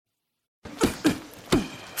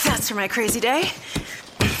for my crazy day.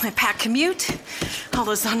 My packed commute, all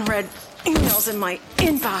those unread emails in my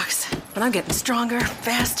inbox. But I'm getting stronger,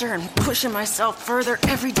 faster, and pushing myself further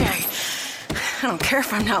every day. I don't care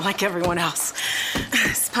if I'm not like everyone else.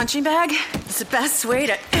 This punching bag is the best way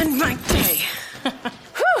to end my day.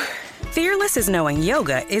 Whew. Fearless is knowing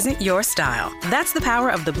yoga isn't your style. That's the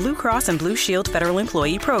power of the Blue Cross and Blue Shield Federal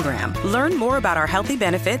Employee Program. Learn more about our healthy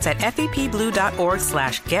benefits at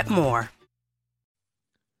fepblue.org/getmore.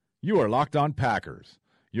 You are Locked On Packers,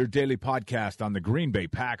 your daily podcast on the Green Bay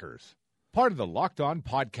Packers. Part of the Locked On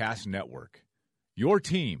Podcast Network. Your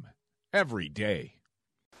team every day.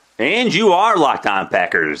 And you are Locked On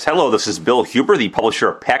Packers. Hello, this is Bill Huber, the publisher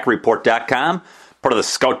of PackerReport.com, part of the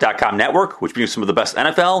Scout.com network, which brings some of the best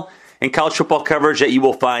NFL and college football coverage that you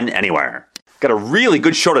will find anywhere. Got a really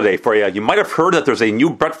good show today for you. You might have heard that there's a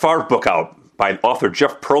new Brett Favre book out by author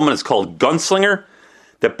Jeff Pearlman. It's called Gunslinger.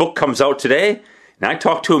 That book comes out today, and I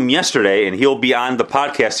talked to him yesterday, and he'll be on the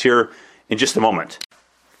podcast here in just a moment.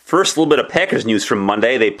 First, a little bit of Packers news from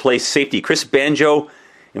Monday. They placed safety Chris Banjo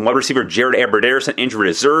and wide receiver Jared Abbrederis on injury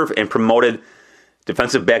reserve and promoted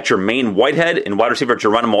defensive back Jermaine Whitehead and wide receiver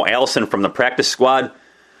Geronimo Allison from the practice squad.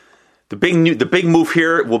 The big move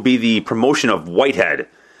here will be the promotion of Whitehead.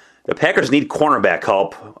 The Packers need cornerback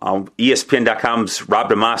help. ESPN.com's Rob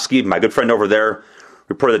Demovsky, my good friend over there,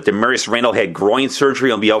 reported that Demarius Randall had groin surgery.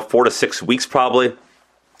 He'll be out 4 to 6 weeks probably.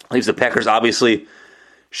 Leaves the Packers obviously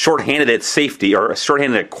shorthanded at safety, or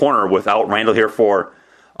shorthanded at corner without Randall here for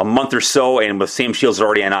a month or so, and with Sam Shields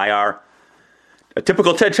already on IR. A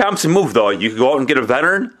typical Ted Thompson move, though. You could go out and get a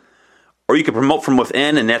veteran, or you could promote from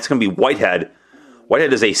within, and that's going to be Whitehead.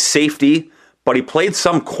 Whitehead is a safety, but he played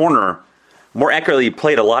some corner. More accurately, he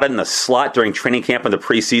played a lot in the slot during training camp in the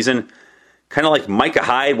preseason. Kind of like Micah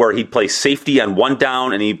Hyde, where he'd play safety on one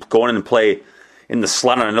down, and he'd go in and play in the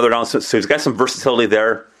slot on another down. So he's got some versatility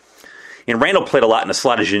there. And Randall played a lot in the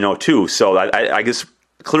slot, as you know, too. So I guess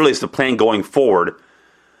clearly it's the plan going forward.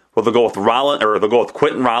 Well, they'll go with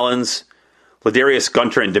Quentin Rollins, Ladarius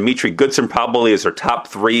Gunter, and Dimitri Goodson probably as their top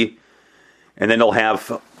three. And then they'll have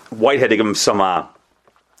Whitehead to give him some a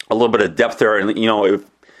little bit of depth there. And,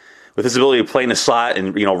 with his ability to play in the slot,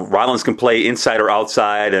 and, Rollins can play inside or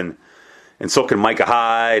outside, and so can Micah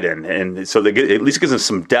Hyde. And so at least gives him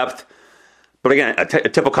some depth. But again, a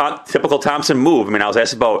typical Thompson move. I mean, I was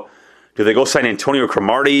asked about, do they go sign Antonio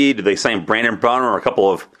Cromartie? Do they sign Brandon Brown, or a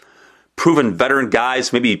couple of proven veteran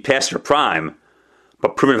guys, maybe past their prime,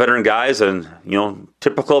 but proven veteran guys? And,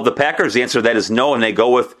 typical of the Packers, the answer to that is no, and they go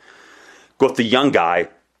with the young guy.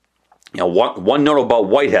 One note about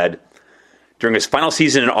Whitehead: during his final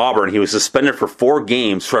season in Auburn, he was suspended for 4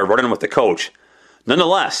 games for running with the coach.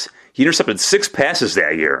 Nonetheless, he intercepted 6 passes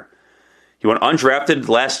that year. He went undrafted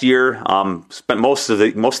last year, spent most of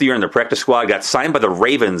the year in the practice squad, got signed by the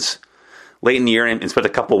Ravens late in the year, and spent a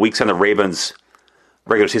couple of weeks on the Ravens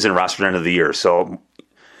regular season roster at the end of the year. So,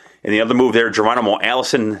 and the other move there, Geronimo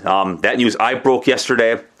Allison, that news I broke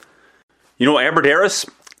yesterday. Abbrederis,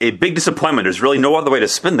 a big disappointment. There's really no other way to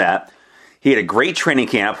spin that. He had a great training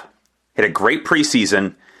camp, had a great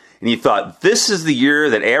preseason, and you thought, this is the year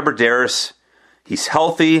that Abbrederis, he's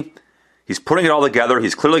healthy, he's putting it all together,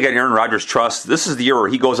 he's clearly getting Aaron Rodgers' trust. This is the year where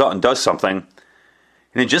he goes out and does something.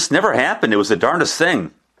 And it just never happened. It was the darndest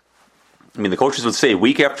thing. I mean, the coaches would say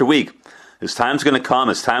week after week, his time's going to come,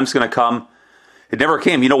 his time's going to come. It never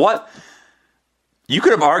came. You know what? You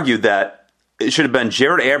could have argued that it should have been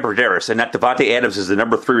Jared Abbrederis and not Devontae Adams as the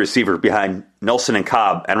number 3 receiver behind Nelson and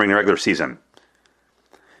Cobb entering the regular season.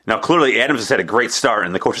 Now, clearly, Adams has had a great start,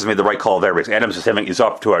 and the coaches made the right call there, because Adams is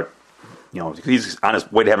off to he's on his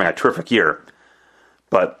way to having a terrific year.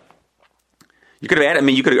 But you could have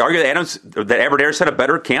you could argue that Abbrederis had a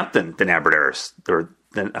better camp than Abbrederis, or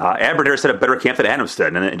Abbrederis had a better camp than Adams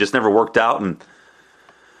did, and it just never worked out. And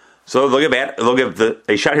so they'll give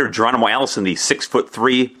a shot here to Geronimo Allison, the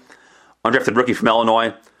 6'3" undrafted rookie from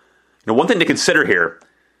Illinois. One thing to consider here: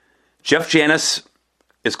 Jeff Janis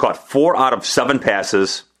has caught 4 out of 7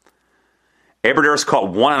 passes. Abbrederis caught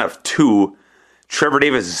 1 out of 2. Trevor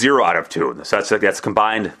Davis 0 out of 2. So that's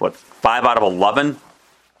combined 5 out of 11.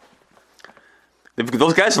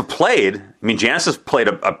 Those guys have played. I mean, Janis has played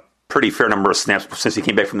a pretty fair number of snaps since he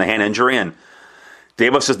came back from the hand injury, and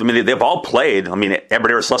Davis is. I mean, they've all played. I mean,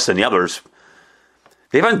 Abbrederis less than the others.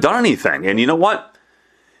 They haven't done anything, and you know what?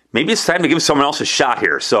 Maybe it's time to give someone else a shot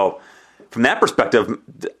here. So, from that perspective,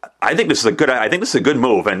 I think this is a good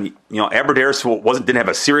move. And Abbrederis didn't have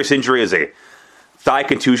a serious injury, as a thigh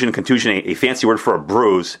contusion, a fancy word for a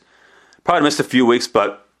bruise. Probably missed a few weeks,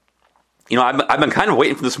 but I've been kind of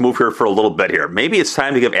waiting for this move here for a little bit here. Maybe it's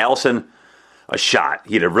time to give Allison a shot.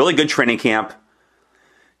 He had a really good training camp.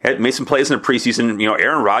 Had made some plays in the preseason.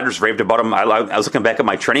 Aaron Rodgers raved about him. I was looking back at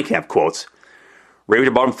my training camp quotes. Raved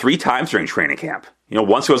about him 3 times during training camp.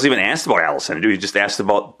 Once he wasn't even asked about Allison. He just asked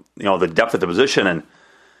about, the depth of the position. And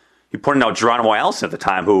he pointed out Geronimo Allison at the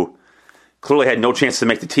time, who clearly had no chance to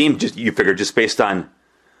make the team, you figured, just based on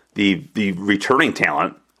the returning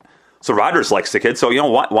talent. So Rodgers likes the kid. So,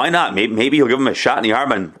 why not? Maybe he'll give him a shot in the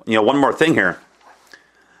arm. And, one more thing here.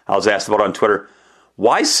 I was asked about on Twitter.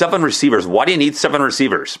 Why 7 receivers? Why do you need 7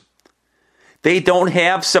 receivers? They don't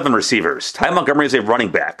have 7 receivers. Ty Montgomery is a running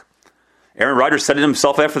back. Aaron Rodgers said it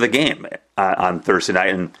himself after the game on Thursday night.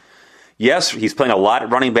 And yes, he's playing a lot at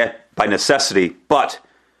running back by necessity, but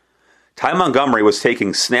Ty Montgomery was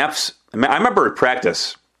taking snaps. I remember at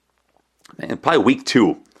practice, probably week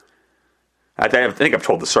 2. I think I've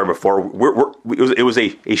told the story before. It was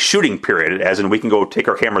a shooting period, as in we can go take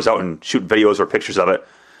our cameras out and shoot videos or pictures of it.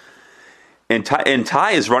 And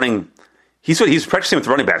Ty is running. He's practicing with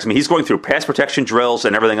running backs. He's going through pass protection drills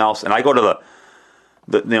and everything else. And I go to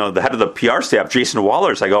the head of the PR staff, Jason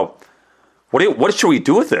Wallers. I go, what should we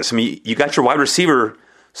do with this? You got your wide receiver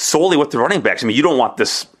solely with the running backs. You don't want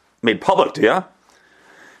this made public, do you?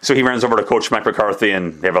 So he runs over to Coach Mike McCarthy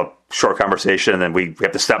and they have a short conversation. And then we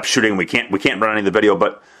have to stop shooting. We can't run any of the video.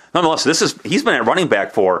 But nonetheless, he's been at running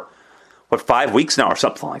back for 5 weeks now or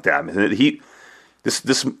something like that.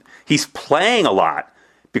 He's playing a lot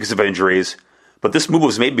because of injuries. But this move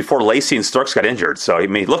was made before Lacey and Starks got injured. So,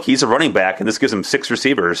 look, he's a running back, and this gives him 6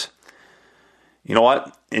 receivers. You know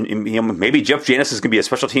what? And maybe Jeff Janis is going to be a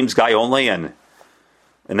special teams guy only, and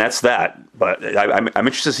that's that. But I'm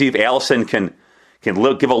interested to see if Allison can give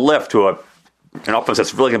a lift to an offense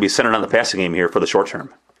that's really going to be centered on the passing game here for the short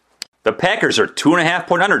term. The Packers are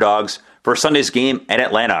 2.5-point underdogs for Sunday's game at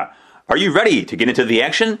Atlanta. Are you ready to get into the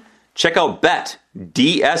action? Check out BetDSI.com.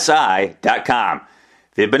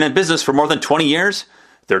 They've been in business for more than 20 years.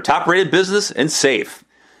 They're top-rated business and safe.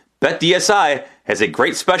 BetDSI has a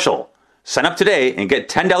great special. Sign up today and get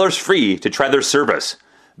 $10 free to try their service.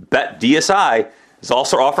 BetDSI is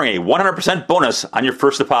also offering a 100% bonus on your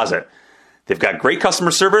first deposit. They've got great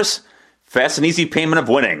customer service, fast and easy payment of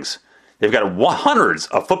winnings. They've got hundreds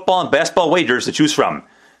of football and basketball wagers to choose from.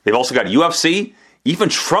 They've also got UFC, even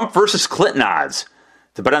Trump versus Clinton odds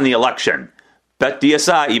to bet on the election.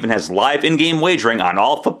 BetDSI even has live in-game wagering on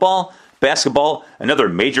all football, basketball, and other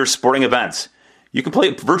major sporting events. You can play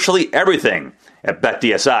virtually everything at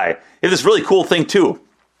BetDSI. They have this really cool thing, too.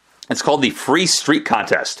 It's called the Free Streak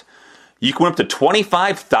Contest. You can win up to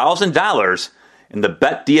 $25,000 in the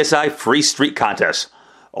BetDSI Free Streak Contest.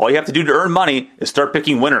 All you have to do to earn money is start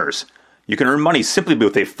picking winners. You can earn money simply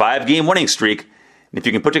with a 5-game winning streak. And if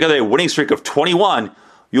you can put together a winning streak of 21,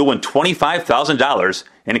 you'll win $25,000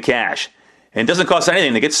 in cash. And it doesn't cost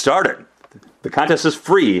anything to get started. The contest is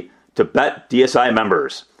free to BetDSI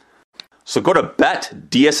members. So go to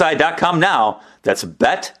BetDSI.com now. That's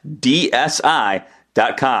BetDSI.com.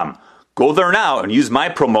 Go there now and use my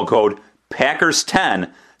promo code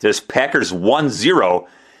Packers10. That's Packers10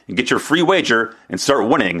 and get your free wager and start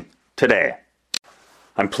winning today.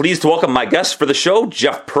 I'm pleased to welcome my guest for the show,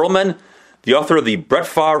 Jeff Pearlman, the author of the Brett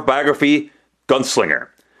Favre biography, Gunslinger.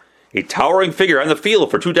 A towering figure on the field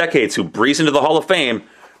for 2 decades who breezed into the Hall of Fame,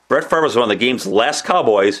 Brett Favre was one of the game's last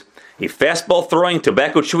cowboys, a fastball-throwing,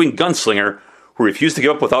 tobacco-chewing gunslinger who refused to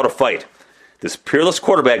give up without a fight. This peerless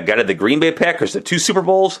quarterback guided the Green Bay Packers to 2 Super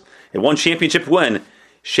Bowls and 1 championship win,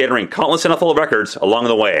 shattering countless NFL records along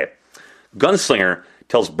the way. Gunslinger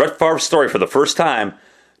tells Brett Favre's story for the first time,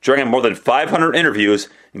 drawing on more than 500 interviews,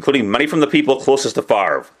 including many from the people closest to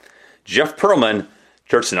Favre. Jeff Pearlman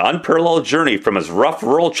charts an unparalleled journey from his rough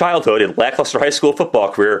rural childhood and lackluster high school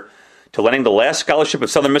football career to landing the last scholarship at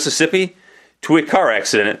Southern Mississippi to a car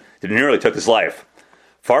accident that nearly took his life.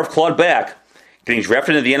 Favre clawed back, getting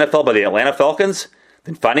drafted into the NFL by the Atlanta Falcons,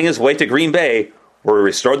 then finding his way to Green Bay, where he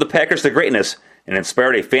restored the Packers to greatness and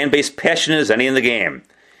inspired a fan base passionate as any in the game.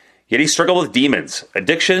 Yet he struggled with demons,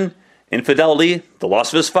 addiction, infidelity, the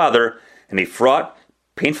loss of his father, and a fraught,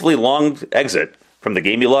 painfully long exit from the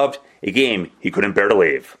game he loved, a game he couldn't bear to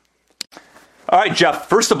leave. All right, Jeff,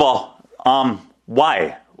 first of all,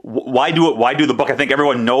 why? Why do the book? I think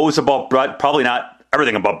everyone knows about Brett, probably not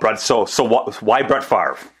everything about Brett, so why Brett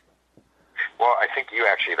Favre? Well, I think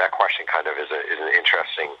that question kind of is an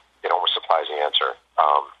interesting, almost surprising answer.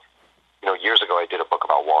 Years ago I did a book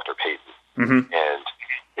about Walter Payton, and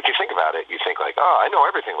if you think about it, you think like, I know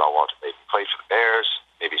everything about Walter Payton. He played for the Bears,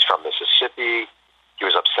 maybe he's from Mississippi, he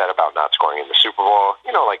was upset about not scoring in the Super Bowl,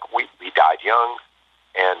 we died young,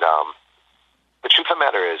 and the truth of the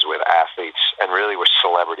matter is with athletes, and really with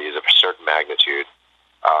celebrities of a certain magnitude,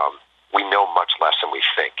 we know much less than we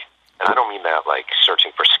think. And I don't mean that like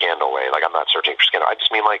searching for scandal way. Like, I'm not searching for scandal. I just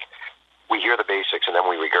mean, like, we hear the basics and then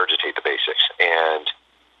we regurgitate the basics. And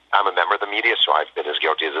I'm a member of the media, so I've been as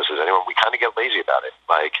guilty as this as anyone. We kind of get lazy about it.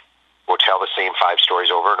 Like, we'll tell the same 5 stories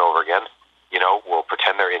over and over again. You know, we'll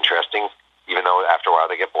pretend they're interesting, even though after a while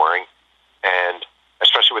they get boring. And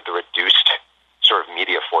especially with the reduced sort of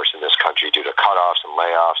media force in this country due to cutoffs and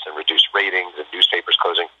layoffs and reduced ratings and newspapers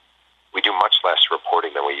closing, we do much less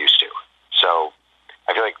reporting than we used to. So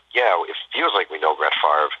I feel like, yeah, it feels like we know Brett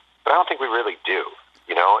Favre, but I don't think we really do,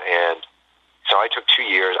 you know? And so I took 2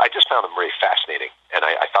 years. I just found him really fascinating. And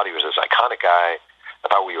I thought he was this iconic guy. I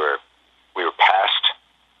thought we were past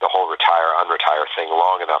the whole retire, unretire thing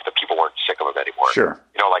long enough that people weren't sick of him anymore. Sure.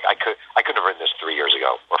 You know, like I couldn't have written this 3 years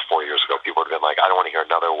ago or 4 years ago. People would have been like, I don't want to hear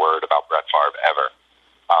another word about Brett Favre ever.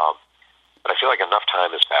 But I feel like enough time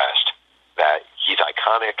has passed that he's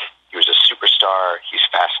iconic. He was a superstar. He's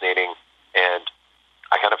fascinating. And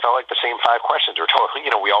I kind of felt like the same 5 questions were told. You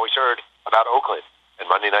know, we always heard about Oakland and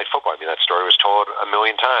Monday Night Football. I mean, that story was told a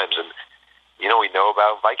million times. And, you know, we know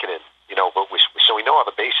about Vicodin, you know, so we know all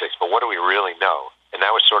the basics, but what do we really know? And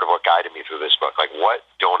that was sort of what guided me through this book. Like, what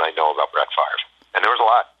don't I know about Brett Favre? And there was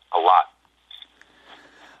a lot.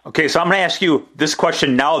 Okay, so I'm going to ask you this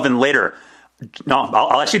question now than later. No,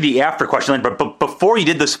 I'll ask you the after question later. But before you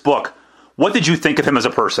did this book, what did you think of him as a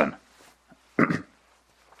person? Well,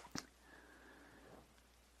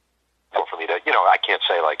 for me to, you know, I can't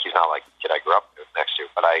say, like, he's not like the kid I grew up next to,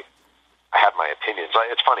 but I had my opinions.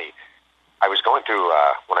 It's funny. I was going through,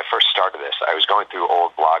 when I first started this, I was going through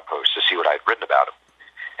old blog posts to see what I'd written about him.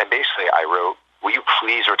 And basically I wrote, will you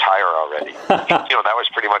please retire already? You know, that was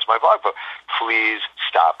pretty much my blog post. Please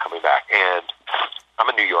stop coming back. And I'm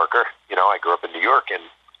a New Yorker. You know, I grew up in New York. And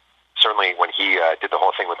certainly when he did the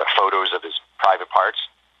whole thing with the photos of his private parts,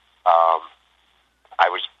 I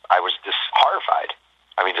was just horrified.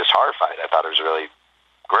 I mean, just horrified. I thought it was really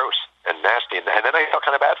gross and nasty. And then I felt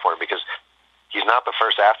kind of bad for him because he's not the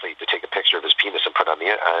first athlete to take a picture of his penis and put it on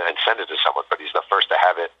and send it to someone, but he's the first to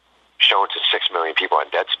have it shown to 6 million people on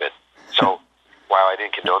Deadspin. So while I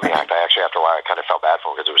didn't condone the act, I actually, after a while, I kind of felt bad for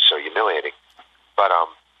him because it was so humiliating. But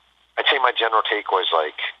I'd say my general take was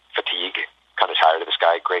like fatigue, kind of tired of this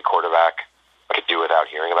guy, great quarterback. I could do without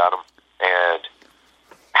hearing about him. And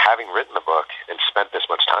having written the book and spent this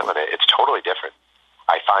much time on it, it's totally different.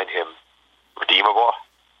 I find him redeemable,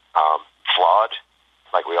 flawed,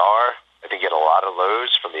 like we are. I think he had a lot of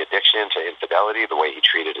lows, from the addiction to infidelity, the way he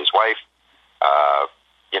treated his wife.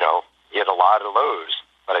 You know, he had a lot of lows.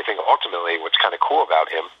 But I think ultimately what's kind of cool about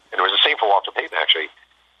him, and it was the same for Walter Payton actually,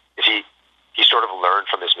 is he sort of learned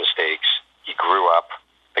from his mistakes. He grew up.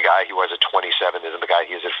 The guy he was at 27 isn't the guy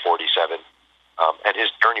he is at 47. And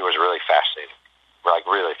his journey was really fascinating. Like,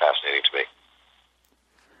 really fascinating to me.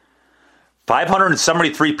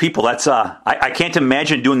 573 people. That's I can't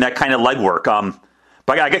imagine doing that kind of legwork.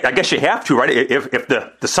 But I guess you have to, right? If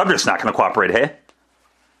the subject's not going to cooperate, hey?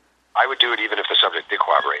 I would do it even if the subject did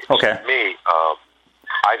cooperate. Okay. So me,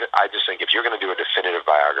 I just think if you're going to do a definitive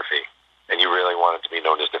biography and you really want it to be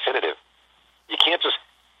known as definitive, you can't just.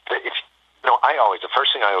 The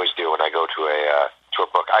first thing I always do when I go to a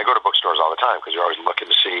book, I go to bookstores all the time because you're always looking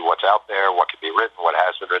to see what's out there, what could be written, what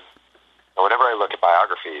has been written. And whenever I look at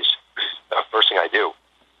biographies, the first thing I do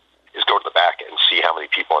is go to the back and see how many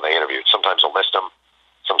people they interviewed. Sometimes I'll list them.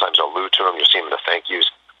 Sometimes I'll allude to them. You'll see them in the thank yous.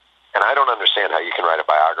 And I don't understand how you can write a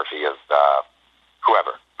biography of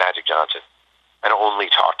whoever, Magic Johnson, and only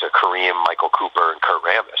talk to Kareem, Michael Cooper, and Kurt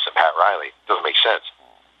Rambis and Pat Riley. It doesn't make sense.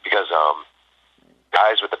 Because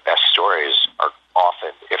guys with the best stories are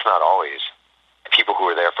often, if not always, people who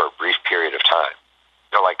are there for a brief period of time.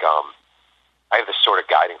 You know, like, I have this sort of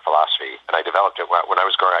guiding philosophy, and I developed it when I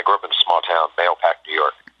was growing. I grew up in a small town, Mahopac, New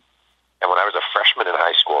York. And when I was a freshman in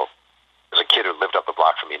high school, there was a kid who lived up the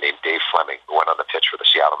block from me named Dave Fleming, who went on the pitch for the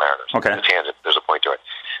Seattle Mariners. Okay. It's a tangent. There's a point to it.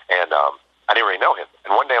 And I didn't really know him.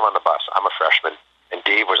 And one day I'm on the bus. I'm a freshman, and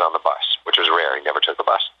Dave was on the bus, which was rare. He never took the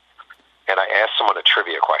bus. And I asked someone a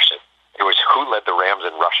trivia question. It was, who led the Rams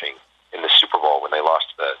in rushing in the Super Bowl when they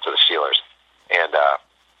lost to the Steelers? And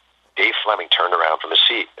Dave Fleming turned around from his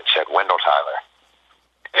seat and said, Wendell Tyler.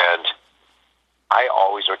 And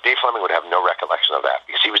Dave Fleming would have no recollection of that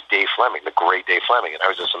because he was Dave Fleming, the great Dave Fleming, and I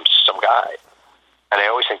was just some guy. And I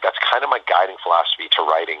always think that's kind of my guiding philosophy to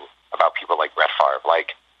writing about people like Brett Favre.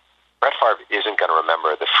 Like, Brett Favre isn't going to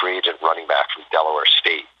remember the free agent running back from Delaware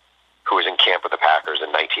State who was in camp with the Packers in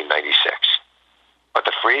 1996. But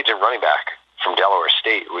the free agent running back from Delaware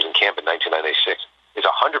State who was in camp in 1996 is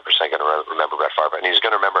 100% going to remember Brett Favre. And he's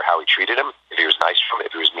going to remember how he treated him, if he was nice to him,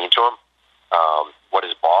 if he was mean to him, what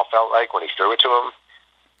his ball felt like when he threw it to him.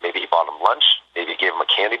 Maybe he bought him lunch. Maybe he gave him a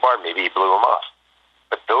candy bar, maybe he blew him off.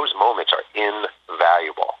 But those moments are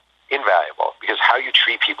invaluable, because how you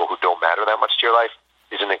treat people who don't matter that much to your life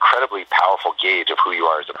is an incredibly powerful gauge of who you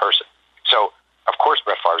are as a person. So, of course,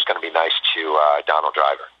 Brett Favre is going to be nice to Donald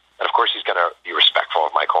Driver. And, of course, he's going to be respectful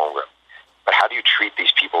of Mike Holmgren. But how do you treat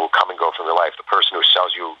these people who come and go from their life? The person who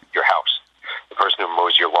sells you your house, the person who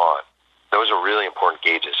mows your lawn. Those are really important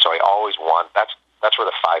gauges. So I always want, that's where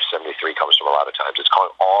the 573 comes from a lot of times. It's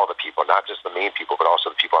calling all the people, not just the main people, but also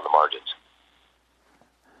the people on the margins.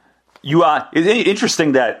 It's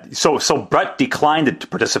interesting that so Brett declined to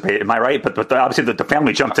participate. Am I right? But obviously the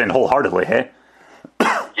family jumped in wholeheartedly. Hey,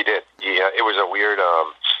 he did. Yeah, it was a weird.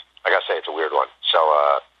 I gotta say, it's a weird one. So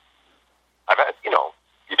I've had,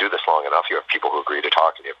 you do this long enough, you have people who agree to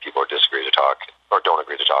talk, and you have people who disagree to talk or don't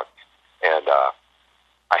agree to talk. And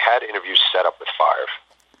I had interviews set up with Favre.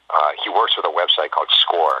 He works with a website called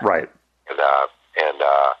Score, right? And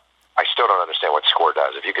I still don't understand what Score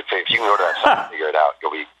does. If you can go to that site and figure it out,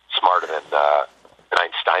 you'll be smarter than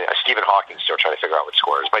Einstein. Stephen Hawking's still trying to figure out what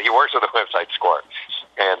Score is, but he works with the website Score,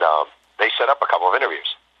 and they set up a couple of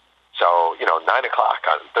interviews. So 9:00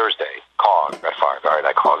 on Thursday, call Brett Favre. All right,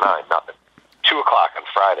 I call 9, nothing. 2:00 on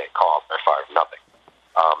Friday, call Brett Favre, nothing.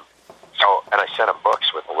 And I sent him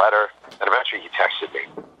books with a letter, and eventually he texted me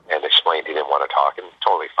and explained he didn't want to talk, and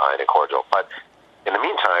totally fine and cordial. But in the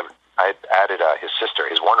meantime, I added his sister,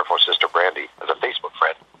 his wonderful sister Brandy, as a Facebook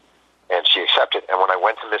friend. And she accepted. And when I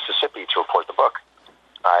went to Mississippi to report the book,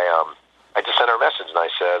 I just sent her a message, and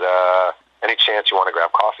I said, any chance you want to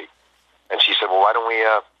grab coffee? And she said, well, why don't we,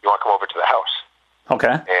 you want to come over to the house?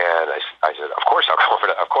 Okay. And I said, of course, I'll come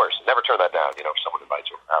over to, of course. Never turn that down, if someone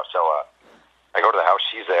invites you over to the house. So I go to the house,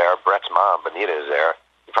 she's there, Brett's mom, Benita, is there.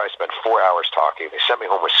 We probably spent 4 hours talking. They sent me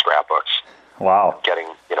home with scrapbooks. Wow. Getting,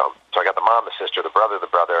 so I got the mom, the sister, the brother,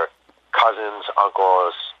 cousins,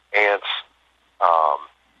 uncles, aunts.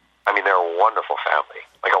 They're a wonderful family,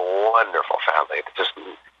 like a wonderful family. Just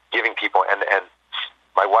giving people, and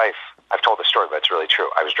my wife, I've told this story, but it's really true.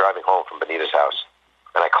 I was driving home from Benita's house,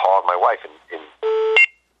 and I called my wife, and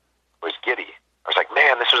was giddy. I was like,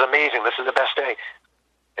 man, this was amazing. This is the best day.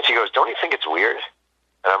 And she goes, don't you think it's weird?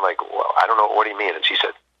 And I'm like, well, I don't know. What do you mean? And she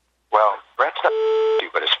said, well, Brett's not you,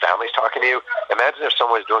 but his family's talking to you. Imagine if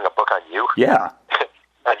someone was doing a book on you. Yeah.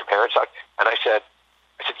 And your parents talk. And I said,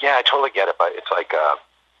 yeah, I totally get it, but it's like,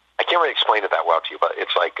 I can't really explain it that well to you, but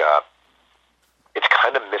it's like, it's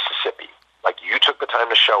kind of Mississippi. Like, you took the time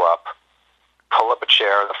to show up, pull up a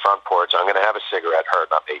chair on the front porch. I'm going to have a cigarette. Her,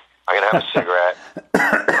 not me. I'm going to have a cigarette,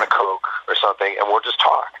 a Coke or something, and we'll just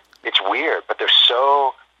talk. It's weird, but they're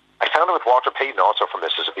so... I found it with Walter Payton also from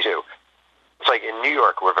Mississippi, too. It's like in New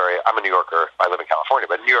York, I'm a New Yorker. I live in California,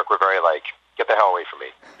 but in New York, we're very like, get the hell away from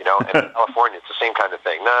me. And in California, it's the same kind of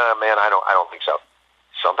thing. Nah, man, I don't think so.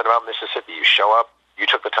 Something about Mississippi. You show up, you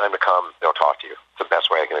took the time to come, they'll talk to you. It's the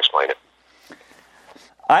best way I can explain it.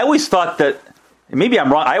 I always thought that, maybe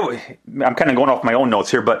I'm wrong, I'm kind of going off my own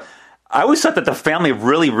notes here, but I always thought that the family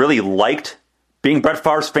really, really liked being Brett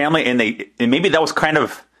Favre's family, and maybe that was kind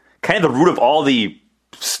of the root of all the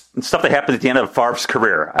stuff that happened at the end of Favre's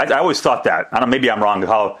career. I always thought that. I don't know, maybe I'm wrong,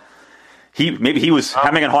 how maybe he was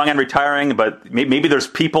hemming and hawing on retiring, but maybe there's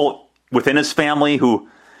people within his family who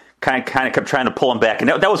kind of kept trying to pull him back, and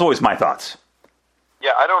that was always my thoughts.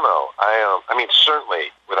 Yeah, I don't know. I mean,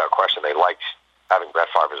 certainly, without question, they liked having Brett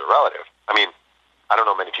Favre as a relative. I mean, I don't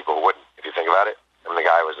know many people who wouldn't, if you think about it. I mean, the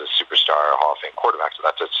guy was a superstar Hall of Fame quarterback, so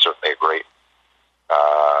that's certainly a great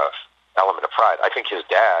element of pride. I think his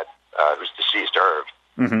dad, who's deceased, Irv,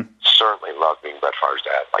 certainly loved being Brett Favre's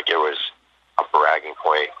dad. Like, it was a bragging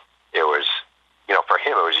point. It was, for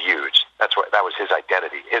him, it was huge. That was his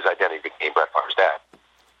identity. His identity became Brett Favre's dad.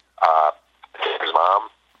 His mom,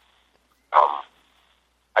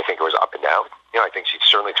 I think it was up and down. I think she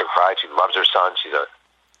certainly took pride. She loves her son. She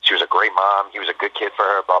was a great mom. He was a good kid for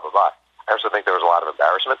her, blah, blah, blah. I also think there was a lot of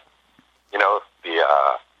embarrassment.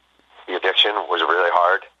 The addiction was really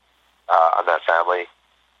hard on that family.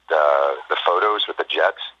 The photos with the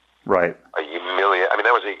Jets. Right.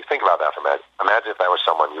 Think about that for a minute. Imagine if that was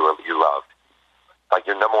someone you loved. Like,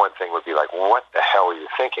 your number one thing would be like, what the hell are you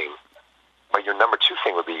thinking? But your number two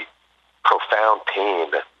thing would be profound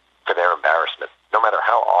pain for their embarrassment, no matter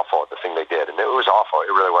how awful the thing they did. And it was awful.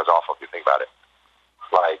 It really was awful if you think about it.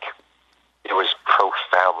 Like, it was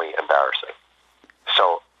profoundly embarrassing.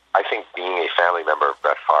 So I think being a family member of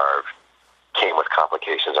Brett Favre came with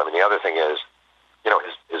complications. I mean, the other thing is,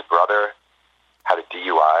 his brother had a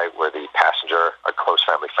DUI where the passenger, a close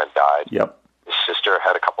family friend, died. Yep. His sister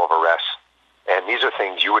had a couple of arrests. And these are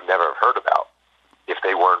things you would never have heard about if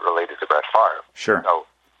they weren't related to Brett Favre. Sure. So,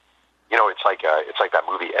 it's like that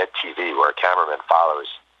movie Ed TV where a cameraman follows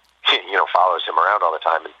him around all the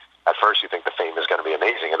time. And at first you think the fame is going to be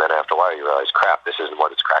amazing, and then after a while you realize, crap, this isn't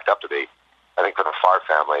what it's cracked up to be. I think for the Favre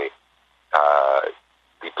family,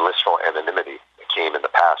 the blissful anonymity that came in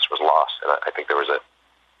the past was lost, and I think there's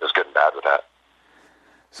good and bad with that.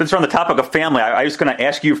 Since we're on the topic of family, I was going to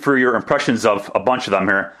ask you for your impressions of a bunch of them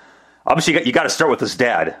here. Obviously, you got to start with his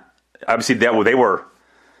dad. Obviously,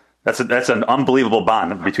 that's an unbelievable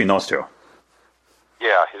bond between those two.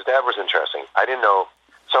 Yeah, his dad was interesting. I didn't know.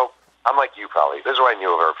 So I'm like you probably. This is what I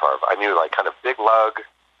knew of Herb Favre. I knew like kind of big lug,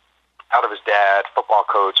 out of his dad, football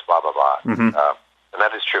coach, blah, blah, blah. Mm-hmm. And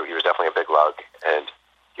that is true. He was definitely a big lug, and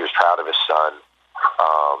he was proud of his son.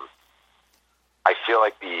 I feel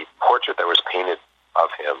like the portrait that was painted of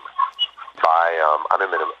him by I'm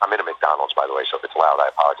in a McDonald's, by the way, so if it's loud, I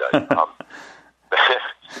apologize.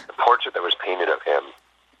 The portrait that was painted of him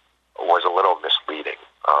was a little misleading.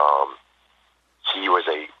 He was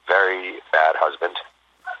a very bad husband.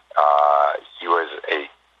 He was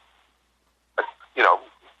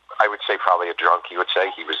I would say probably a drunk. He would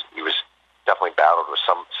say he was definitely battled with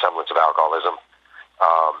some semblance of alcoholism.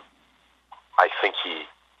 I think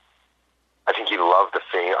he loved the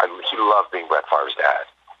fame. He loved being Brett Favre's dad,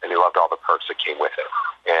 and he loved all the perks that came with it.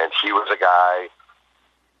 And he was a guy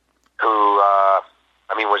who,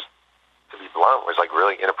 was, to be blunt, was like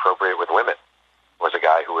really inappropriate with women. Was a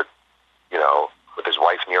guy who would, with his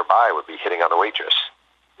wife nearby, would be hitting on the waitress.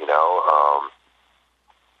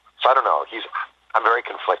 So I don't know. I'm very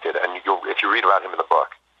conflicted, and if you read about him in the book,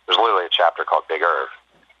 there's literally a chapter called Big Irv.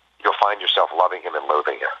 You'll find yourself loving him and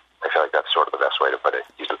loathing him. I feel like that's sort of the best way to put it.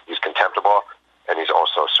 He's contemptible, and he's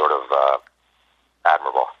also sort of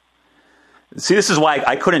admirable. See, this is why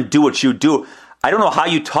I couldn't do what you do. I don't know how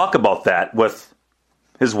you talk about that with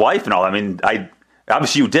his wife and all. I mean,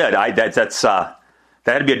 obviously you did. That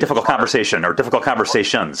had to be a difficult conversation or difficult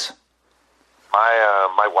conversations.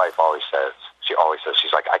 My wife always says,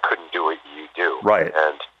 she's like, I couldn't do what you do. Right.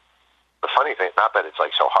 And the funny thing, not that it's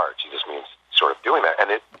like so hard, she just means sort of doing that.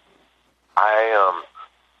 And this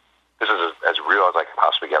is as real as I can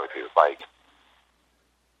possibly get with you. Like,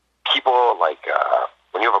 people, like,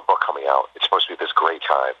 when you have a book coming out, it's supposed to be this great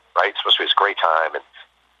time, right? It's supposed to be this great time, and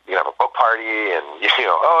you can have a book party, and,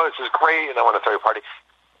 oh, this is great, and I want to throw a party.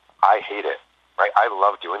 I hate it, right? I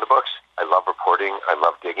love doing the books. I love reporting. I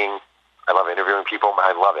love digging. I love interviewing people.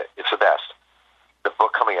 I love it. It's the best. The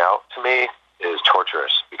book coming out, to me, is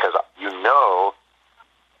torturous, because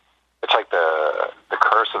it's like the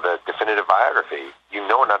curse of the definitive biography.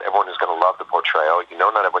 Not everyone is going to love the portrayal.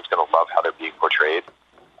 Not everyone's going to love how they're being portrayed.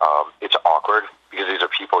 It's awkward, because these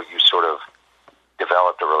are people you sort of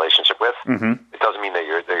developed a relationship with. Mm-hmm. It doesn't mean that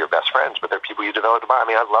they're your best friends, but they're people you developed. I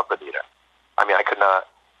love Bonita. I could not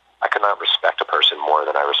respect a person more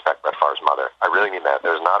than I respect Brett Favre's mother. I really mean that.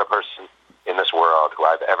 There's not a person in this world who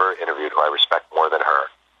I've ever interviewed who I respect more than her.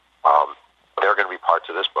 There are going to be parts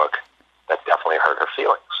of this book that definitely hurt her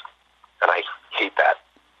feelings, and I hate that.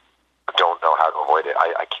 I don't know how to avoid it.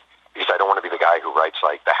 Because I don't want to be the guy who writes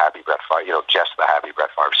like the happy Brett Favre, just the happy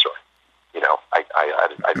Brett Favre story.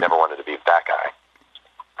 I never wanted to be that guy.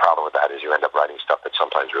 Problem with that is you end up writing stuff that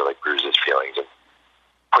sometimes really bruises feelings and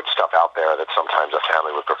puts stuff out there that sometimes a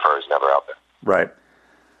family would prefer is never out there. Right.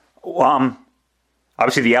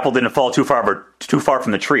 Obviously, the apple didn't fall too far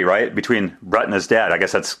from the tree, right? Between Brett and his dad, I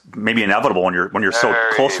guess that's maybe inevitable when you're so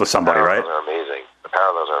close with somebody, right? The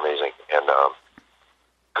parallels are amazing, and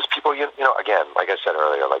because people, again, like I said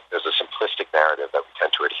earlier, like there's a simplistic narrative that we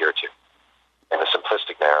tend to adhere to, and the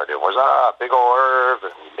simplistic narrative was big ol' Irv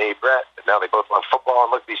and he made Brett, and now they both love football, and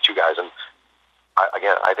look at these two guys. And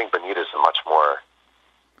I think Bonita's a much more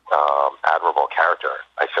admirable character.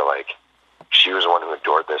 I feel like she was the one who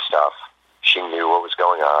endured this stuff. She knew what was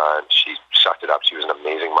going on. She sucked it up. She was an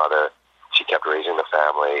amazing mother. She kept raising the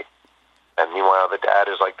family. And meanwhile, the dad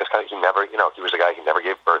is like this guy. He never, he was a guy who never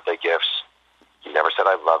gave birthday gifts. He never said,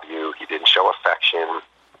 I love you. He didn't show affection.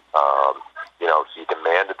 He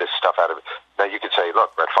demanded this stuff out of it. Now, you could say,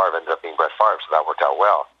 look, Brett Favre ended up being Brett Favre, so that worked out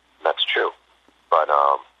well. And that's true. But,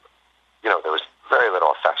 there was very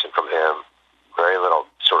little affection from him, very little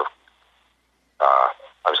sort of,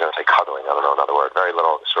 I was going to say cuddling, I don't know another word, very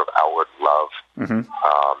little sort of outward love. Mm-hmm.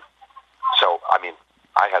 So,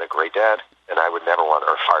 I had a great dad, and I would never want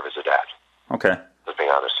Irv Favre as a dad. Okay. Just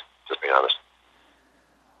being honest.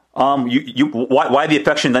 Why the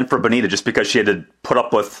affection then for Bonita? Just because she had to put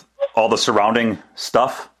up with all the surrounding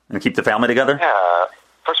stuff and keep the family together? Yeah.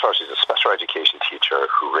 First of all, she's a special education teacher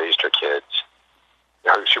who raised her kids.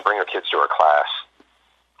 She would bring her kids to her class.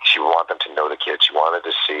 She would want them to know the kids. She wanted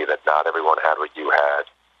to see that not everyone had what you had.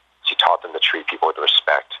 She taught them to treat people with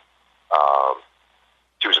respect.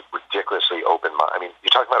 She was ridiculously open-minded. I mean,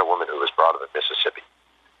 you're talking about a woman who was brought up in Mississippi,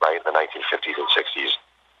 right, in the 1950s and 60s.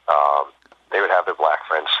 They would have their black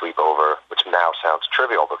friends sleep over, which now sounds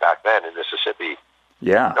trivial, but back then in Mississippi,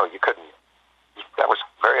 you couldn't. That was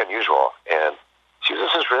very unusual. And she was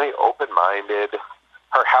just this really open-minded.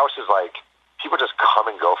 Her house is like, people just come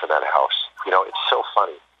and go from that house. It's so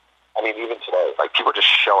funny. I mean, even today, like, people just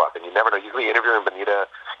show up, and you never know. You can be interviewing Bonita,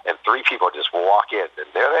 and 3 people just walk in, and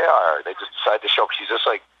there they are. They just decide to show up. She's just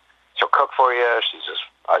like, she'll cook for you. She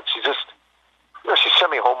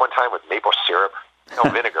sent me home one time with maple syrup. No,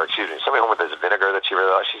 vinegar, excuse me. Sent me home with this vinegar that she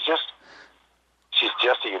really likes. She's just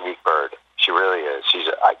a unique bird. She really is.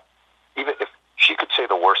 Even if she could say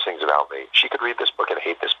the worst things about me, she could read this book and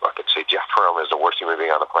hate this book and say Jeff Pearlman is the worst human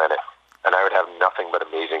being on the planet, and I would have nothing but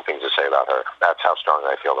amazing things to say about her. That's how strong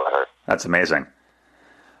I feel about her. That's amazing.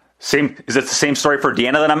 Is it the same story for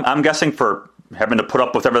Deanna that I'm guessing, for having to put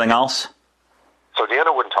up with everything else? So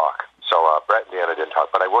Deanna wouldn't talk. So Brett and Deanna didn't talk.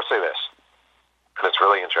 But I will say this, and it's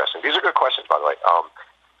really interesting. These are good questions, by the way.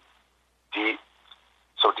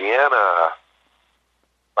 So Deanna,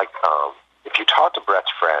 if you talk to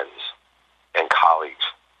Brett's friends and colleagues,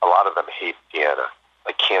 a lot of them hate Deanna.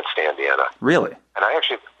 Can't stand Deanna. Really? And I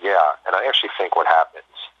actually think what happens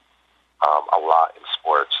a lot in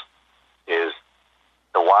sports is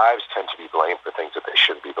the wives tend to be blamed for things that they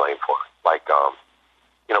shouldn't be blamed for.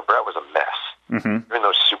 Brett was a mess. Mm-hmm. During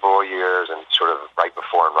those Super Bowl years and sort of right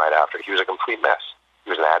before and right after, he was a complete mess. He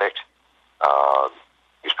was an addict.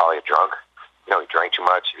 He was probably a drunk. He drank too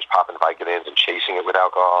much. He was popping Vicodins and chasing it with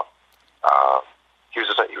alcohol. He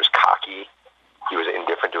was cocky. He was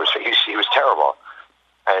indifferent to his face. He was terrible.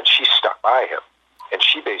 And she stuck by him. And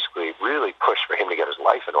she basically really pushed for him to get his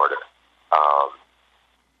life in order.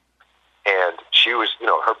 And she was,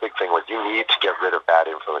 her big thing was, you need to get rid of bad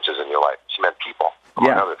influences in your life. She meant people,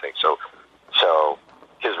 among other things. So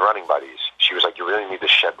his running buddies, she was like, you really need to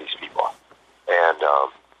shed these people. And,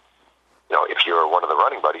 if you're one of the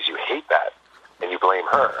running buddies, you hate that. And you blame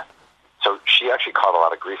her. So she actually caught a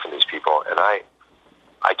lot of grief from these people. And I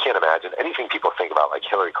can't imagine anything people think about, like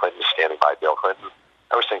Hillary Clinton standing by Bill Clinton.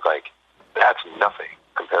 I always think, that's nothing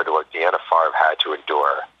compared to what Deanna Favre had to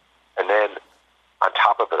endure. And then, on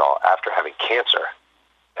top of it all, after having cancer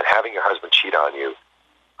and having your husband cheat on you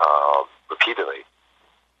repeatedly,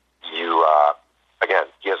 again,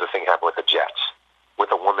 he has a thing happen with the Jets,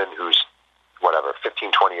 with a woman who's,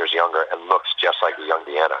 15, 20 years younger and looks just like the young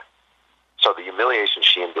Deanna. So the humiliation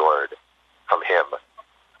she endured from him,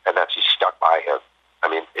 and that she stuck by him, I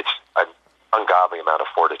mean, it's an ungodly amount of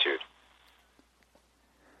fortitude.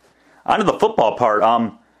 On to the football part.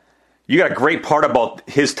 You got a great part about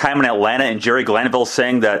his time in Atlanta and Jerry Glanville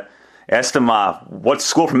saying that, asked him, what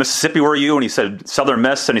school from Mississippi were you? And he said, Southern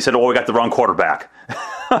Miss. And he said, we got the wrong quarterback.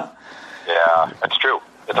 Yeah, that's true.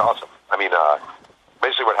 It's awesome. I mean,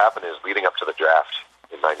 basically what happened is, leading up to the draft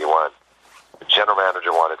in 91, the general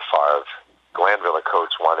manager wanted Favre. Glanville, the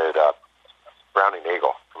coach, wanted Browning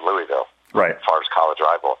Nagel from Louisville, right? Favre's college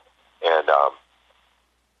rival. And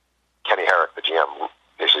Kenny Herrick, the GM,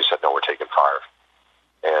 basically said, no, we're taking Favre.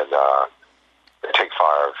 And they take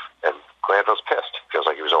Favre, and Glanville's pissed. Feels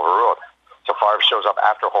like he was overruled. So Favre shows up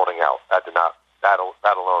after holding out. That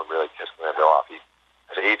alone really pissed Glanville off.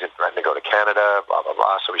 His agent threatened to go to Canada, blah, blah,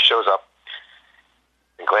 blah. So he shows up,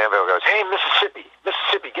 and Glanville goes, hey,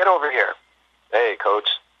 Mississippi, get over here. Hey,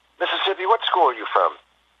 coach, Mississippi, what school are you from?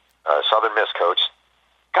 Southern Miss, coach.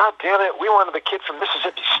 God damn it, we wanted the kid from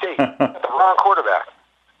Mississippi State. Got the wrong quarterback.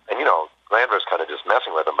 And, Glanville's kind of just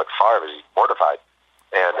messing with him, but Favre is mortified.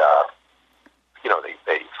 And,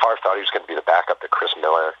 Favre thought he was going to be the backup to Chris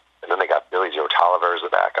Miller, and then they got Billy Joe Tolliver as the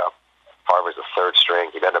backup. Favre was the third string.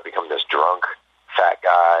 He'd end up becoming this drunk, fat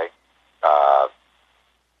guy.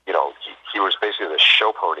 He was basically the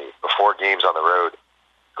show pony. Before games on the road,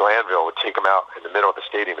 Glanville would take him out in the middle of the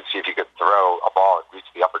stadium and see if he could throw a ball and reach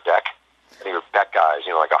the upper deck. And he would bet guys,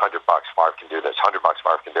 like $100, Favre can do this, $100,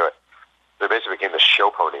 Favre can do it. So he basically became the show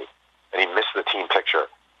pony, and he missed the team picture.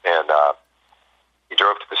 And he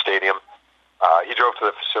drove to the stadium. He drove to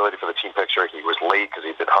the facility for the team picture. He was late because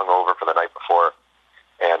he'd been hungover from the night before.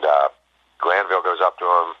 And Glanville goes up to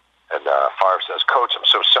him, and Favre says, Coach, I'm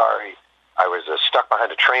so sorry. I was stuck behind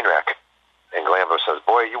a train wreck. And Glanville says,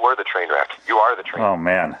 boy, you were the train wreck. You are the train wreck. Oh,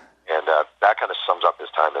 man. And that kind of sums up his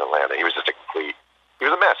time in Atlanta. He was just he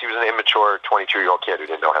was a mess. He was an immature 22-year-old kid who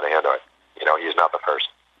didn't know how to handle it. He was not the first.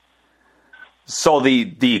 So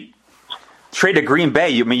the trade to Green Bay,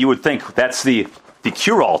 you would think that's the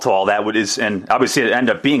cure-all to all that, and obviously it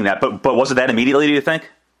ended up being that, but was it that immediately, do you think?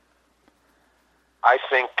 I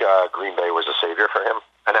think Green Bay was a savior for him.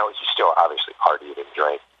 And now he still obviously partied and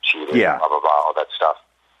drank, cheated, Yeah. blah, blah, blah, all that stuff.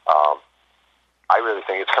 I really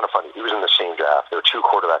think it's kind of funny. He was in the same draft. There were two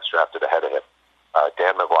quarterbacks drafted ahead of him.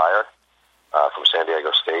 Dan McGuire from San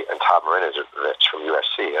Diego State and Todd Marinovich from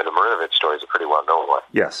USC. And the Marinovich story is a pretty well-known one.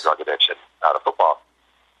 Yes. Drug addiction out of football.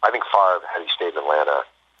 I think Favre, had he stayed in Atlanta,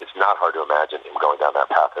 it's not hard to imagine him going down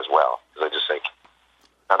that path as well. Because I just think,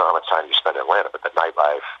 I don't know how much time you spend in Atlanta, but the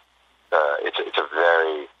nightlife, it's a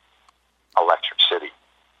very electric city.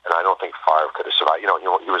 And I don't think Favre could have survived. You know,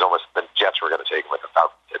 he was almost, the Jets were going to take him with the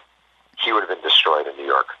Falcons. He would have been destroyed in New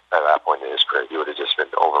York at that point in his career. He would have just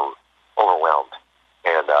been overwhelmed.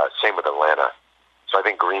 And same with Atlanta. So I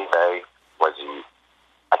think Green Bay was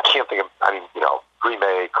I can't think of, Green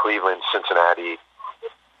Bay, Cleveland, Cincinnati,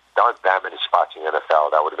 there aren't that many spots in the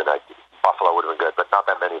NFL. That would have been ideal. Buffalo would have been good, but not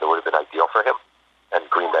that many that would have been ideal for him. And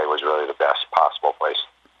Green Bay was really the best possible place.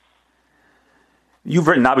 You've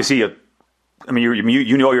written, obviously,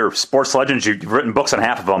 you know your sports legends. You've written books on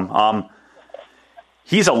half of them.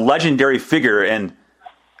 He's a legendary figure, and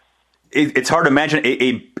it's hard to imagine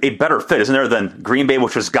a better fit, isn't there, than Green Bay,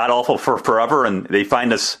 which was god-awful for forever, and they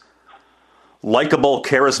find this likable,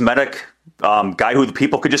 charismatic guy who the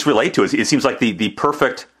people could just relate to. It seems like the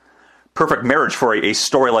perfect marriage for a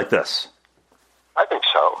story like this. I think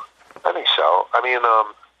so. I mean,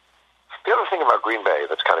 the other thing about Green Bay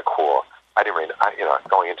that's kind of cool,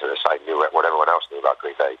 going into this, I knew what everyone else knew about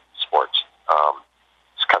Green Bay sports.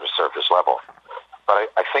 It's kind of surface level. But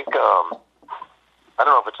I think, I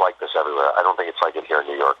don't know if it's like this everywhere. I don't think it's like it here in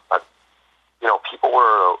New York. But, people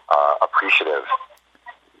were appreciative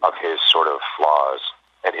of his sort of flaws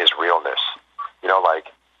and his realness.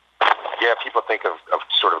 People think of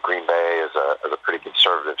sort of Green Bay as a pretty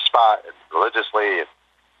conservative spot, and religiously and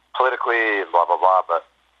politically and blah, blah, blah. But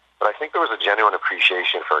I think there was a genuine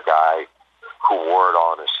appreciation for a guy who wore it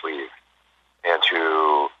all on his sleeve and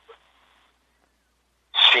who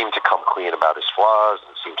seemed to come clean about his flaws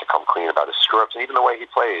and seemed to come clean about his screw-ups, and even the way he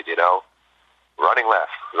played, running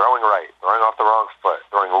left, throwing right, throwing off the wrong foot,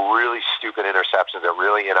 throwing really stupid interceptions at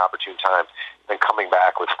really inopportune times, then coming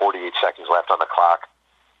back with 48 seconds left on the clock,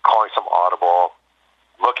 calling some audible,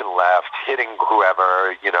 looking left, hitting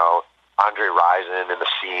whoever, Andre Rison in the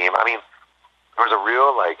seam. I mean, there was a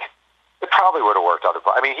real, it probably would have worked out.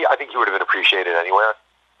 I think he would have been appreciated anywhere,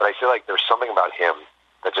 but I feel like there's something about him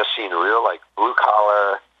that just seemed real, blue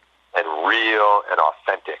collar and real and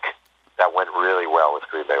authentic, that went really well with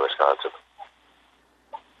Green Bay, Wisconsin.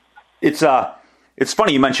 It's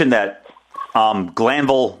funny you mentioned that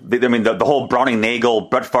Glanville. The whole Browning Nagel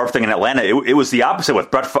Brett Favre thing in Atlanta. It was the opposite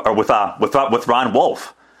with with Ron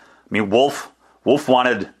Wolf. I mean, Wolf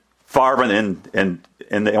wanted Favre, and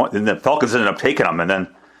the Falcons ended up taking him, and then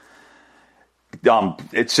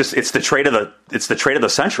it's the trade of the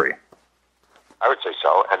century. I would say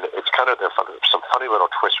so, and it's kind of some funny little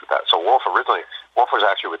twist with that. So Wolf was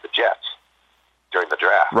actually with the Jets during the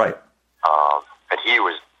draft, right? And he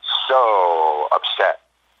was so upset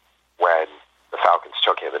when the Falcons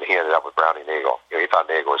took him, and he ended up with Browning Nagel. He thought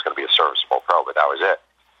Nagel was going to be a serviceable pro, but that was it.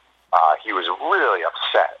 He was really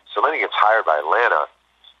upset. So then he gets hired by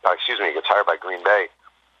he gets hired by Green Bay,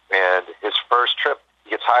 and his first trip, he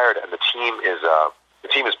gets hired, and the team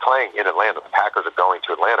is playing in Atlanta. The Packers are going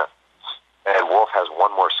to Atlanta, and Wolf has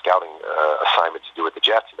one more scouting assignment to do with the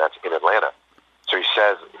Jets, and that's in Atlanta. So he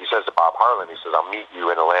says to Bob Harlan, he says, "I'll meet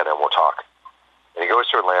you in Atlanta, and we'll talk." And he goes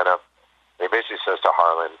to Atlanta, and he basically says to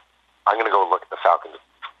Harlan, "I'm going to go look at the Falcons'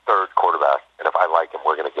 third quarterback, and if I like him,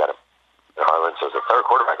 we're going to get him." And Harlan says, "The third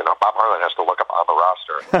quarterback?" And now Bob Harlan has to look up on the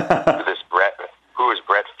roster who is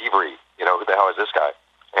Brett Fevery? Who the hell is this guy?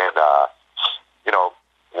 And,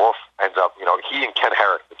 Wolf ends up, he and Ken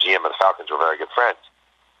Herrick, the GM of the Falcons, were very good friends.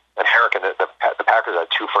 And Herrick and the Packers had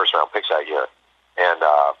 2 first-round picks that year. And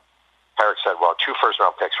Herrick said, 2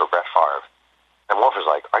 first-round picks for Brett Favre. And Wolf is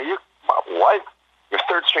like, "Are you, what? Your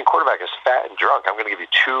third-string quarterback is fat and drunk. I'm going to give you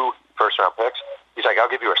 2 first-round picks." He's like, "I'll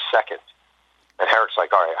give you a second." And Herrick's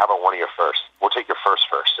like, "All right, how about one of your first? We'll take your first."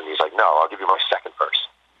 And he's like, "No, I'll give you my second first."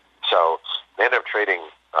 So they ended up trading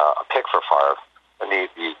a pick for Favre. And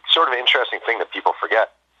the sort of interesting thing that people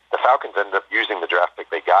forget, the Falcons ended up using the draft pick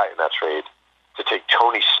they got in that trade to take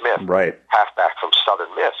Tony Smith, right, halfback from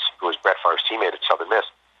Southern Miss, who was Brett Favre's teammate at Southern Miss.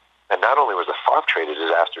 And not only was the Favre trade a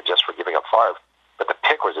disaster just for giving up Favre, but the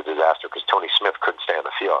pick was a disaster because Tony Smith couldn't stay on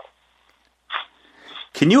the field.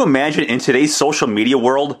 Can you imagine in today's social media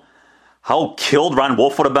world how killed Ron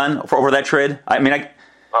Wolf would have been over that trade? I mean, it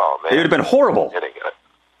would have been horrible.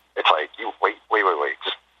 It's like, wait.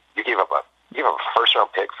 Just you gave up a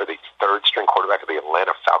first-round pick for the third-string quarterback of the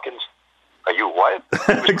Atlanta Falcons. Are you what?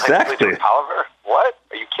 Exactly. Oliver? What?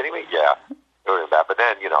 Are you kidding me? Yeah, it would have been bad. But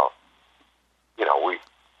then,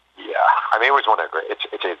 Yeah, I mean, it was one of the great. It's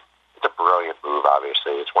a brilliant move.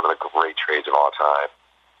 Obviously, it's one of the great trades of all time.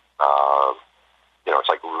 It's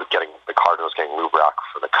like getting the Cardinals getting Lou Brock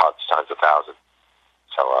for the Cubs times 1,000.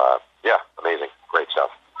 So yeah, amazing, great stuff.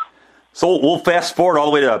 So we'll fast forward all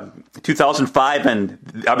the way to 2005, and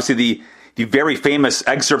obviously the very famous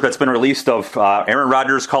excerpt that's been released of Aaron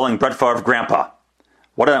Rodgers calling Brett Favre Grandpa.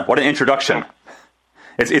 What an introduction!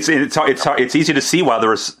 It's easy to see why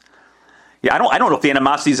there's. Yeah, I don't know if the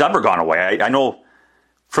animosity's ever gone away. I know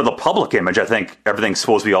for the public image, I think everything's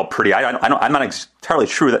supposed to be all pretty. I'm not entirely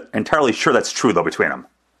sure that's true though between them.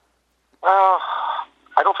 Well,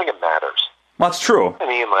 I don't think it matters. Well, that's true. I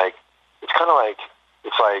mean, it's kind of like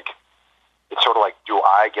it's sort of like, do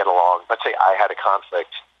I get along? Let's say I had a conflict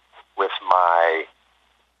with my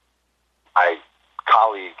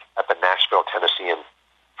colleague at the Nashville Tennessean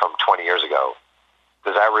from 20 years ago.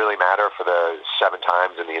 Does that really matter for the 7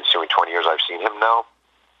 times in the ensuing 20 years I've seen him? No.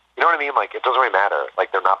 You know what I mean? Like, it doesn't really matter.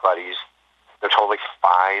 Like, they're not buddies. They're totally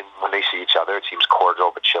fine when they see each other. It seems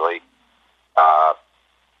cordial but chilly.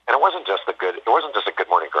 And it wasn't just a good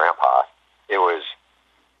morning, Grandpa. It was,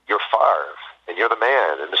 you're Favre, and you're the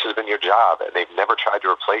man, and this has been your job, and they've never tried to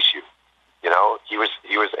replace you. You know, he was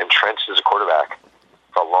entrenched as a quarterback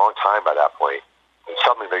for a long time by that point, and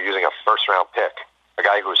suddenly they're using a first-round pick, a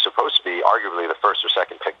guy who was supposed to be arguably the first or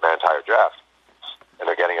second pick in the entire draft, and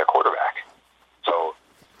they're getting a quarterback. So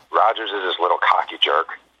Rodgers is this little cocky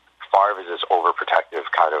jerk. Favre is this overprotective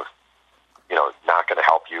kind of, not going to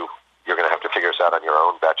help you. You're going to have to figure this out on your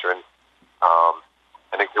own, veteran.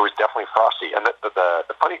 And it was definitely frosty. And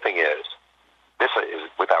the funny thing is, this is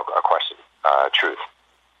without a question truth.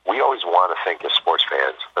 We always want to think as sports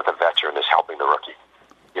fans that the veteran is helping the rookie.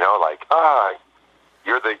 You're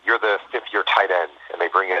the 5th-year tight end, and they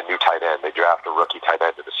bring in a new tight end. They draft a rookie tight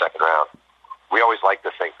end in the 2nd round. We always like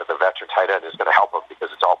to think that the veteran tight end is going to help them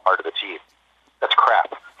because it's all part of the team. That's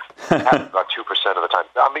crap. It happens about 2% of the time.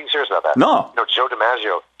 I'm being serious about that. No. Joe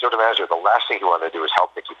DiMaggio, the last thing he wanted to do is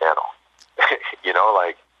help Mickey Mantle. You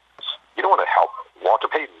don't want to help Walter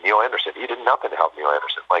Payton, Neil Anderson. He did nothing to help Neil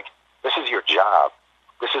Anderson. This is your job.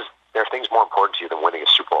 There are things more important to you than winning a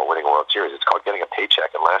Super Bowl, winning a World Series. It's called getting a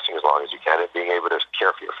paycheck and lasting as long as you can and being able to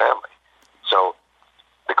care for your family. So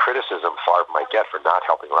the criticism Favre might get for not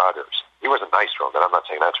helping Rodgers, he wasn't nice to him, and I'm not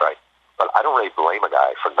saying that's right. But I don't really blame a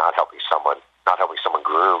guy for not helping someone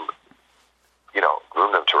groom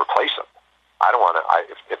them to replace them. I don't want to.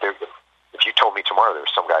 If you told me tomorrow there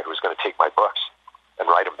was some guy who was going to take my books and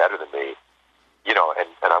write them better than me,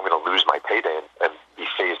 and I'm going to lose my payday and be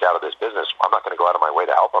phased out of this business, I'm not going to go out of my way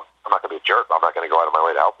to help him. I'm not going to be a jerk. I'm not going to go out of my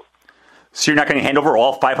way to help him. So you're not going to hand over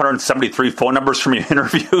all 573 phone numbers from your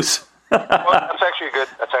interviews? Well, that's actually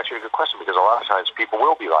a good question, because a lot of times people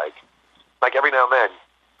will be like every now and then,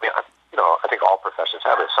 I think all professions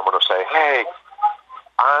have it. Someone will say, hey,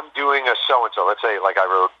 I'm doing a so-and-so. Let's say, I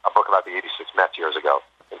wrote a book about the 86 Mets years ago.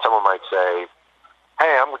 And someone might say,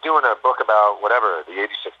 hey, I'm doing a book about whatever, the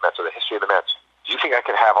 86 Mets or the history of the Mets. Do you think I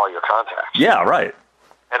could have all your contacts? Yeah, right.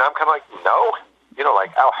 And I'm kind of like, no.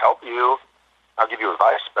 I'll help you. I'll give you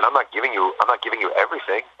advice, but I'm not giving you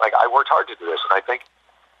everything. I worked hard to do this, and I think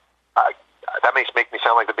that makes me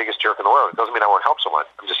sound like the biggest jerk in the world. It doesn't mean I won't help someone.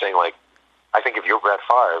 I'm just saying, I think if you're Brett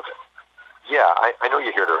Favre, yeah, I know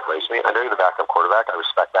you're here to replace me. I know you're the backup quarterback. I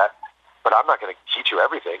respect that. But I'm not going to teach you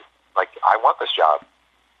everything. I want this job.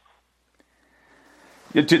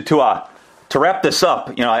 To wrap this up,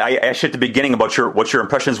 I asked you at the beginning about what your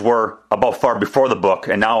impressions were about Favre before the book,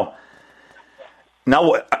 and now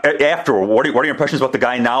after, what are your impressions about the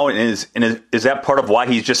guy now? And is that part of why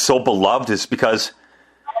he's just so beloved? Is because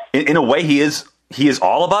in a way he is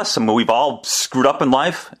all of us. I mean, we've all screwed up in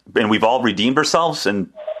life, and we've all redeemed ourselves,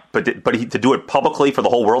 but to do it publicly for the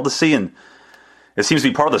whole world to see, and it seems to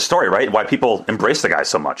be part of the story, right? Why people embrace the guy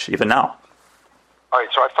so much, even now. All right,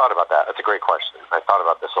 so I've thought about that. That's a great question. I thought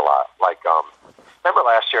about this a lot. Remember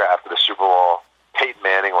last year after the Super Bowl, Peyton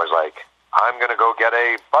Manning was like, I'm going to go get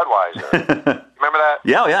a Budweiser. Remember that?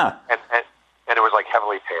 Yeah. And it was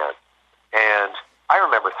heavily panned. And I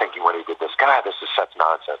remember thinking when he did this, God, this is such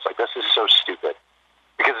nonsense. This is so stupid.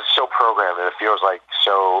 Because it's so programmed, and it feels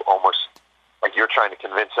so almost like you're trying to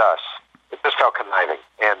convince us. It just felt conniving.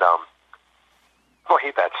 And people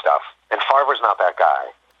hate that stuff. And Favre was not that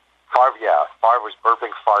guy. Favre was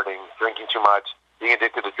burping, farting, drinking too much, being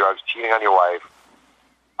addicted to drugs, cheating on your wife,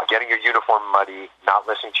 getting your uniform muddy, not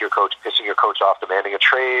listening to your coach, pissing your coach off, demanding a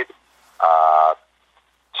trade,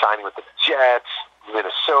 signing with the Jets,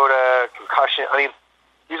 Minnesota, concussion. I mean,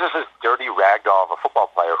 he's just this dirty ragdoll of a football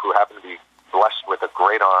player who happened to be blessed with a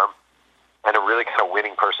great arm and a really kind of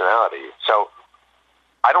winning personality. So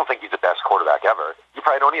I don't think he's the best quarterback ever. You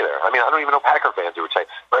probably don't either. I mean, I don't even know Packer fans who would say,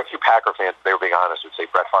 very few Packer fans, if they were being honest, would say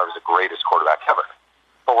Brett Favre is the greatest quarterback ever.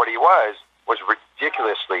 But what he was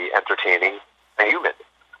ridiculously entertaining and human.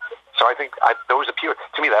 So I think those appeal.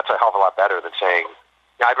 To me, that's a hell of a lot better than saying,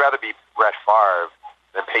 I'd rather be Brett Favre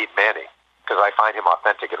than Peyton Manning, because I find him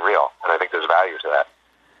authentic and real, and I think there's value to that.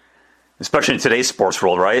 Especially in today's sports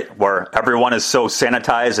world, right? Where everyone is so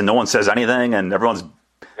sanitized and no one says anything and everyone's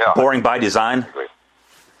boring by design. 100%.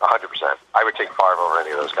 I would take Favre over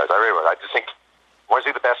any of those guys. I really would. I just think, was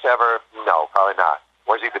he the best ever? No, probably not.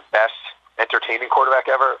 Was he the best entertaining quarterback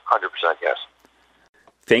ever? 100% yes.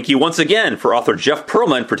 Thank you once again for author Jeff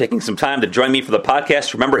Pearlman for taking some time to join me for the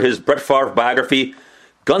podcast. Remember, his Brett Favre biography,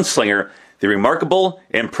 Gunslinger, The Remarkable,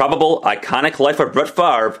 Improbable, Iconic Life of Brett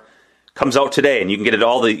Favre, comes out today, and you can get it at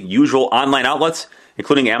all the usual online outlets,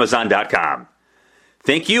 including Amazon.com.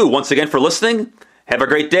 Thank you once again for listening. Have a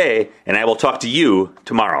great day, and I will talk to you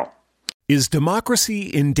tomorrow. Is democracy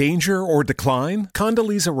in danger or decline?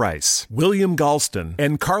 Condoleezza Rice, William Galston,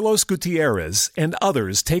 and Carlos Gutierrez and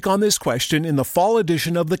others take on this question in the fall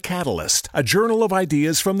edition of The Catalyst, a journal of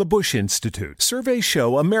ideas from the Bush Institute. Surveys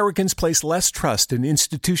show Americans place less trust in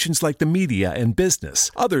institutions like the media and business.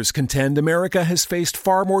 Others contend America has faced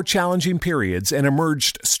far more challenging periods and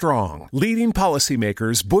emerged strong. Leading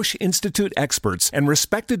policymakers, Bush Institute experts, and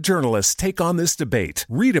respected journalists take on this debate.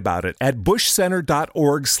 Read about it at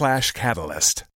bushcenter.org/catalyst.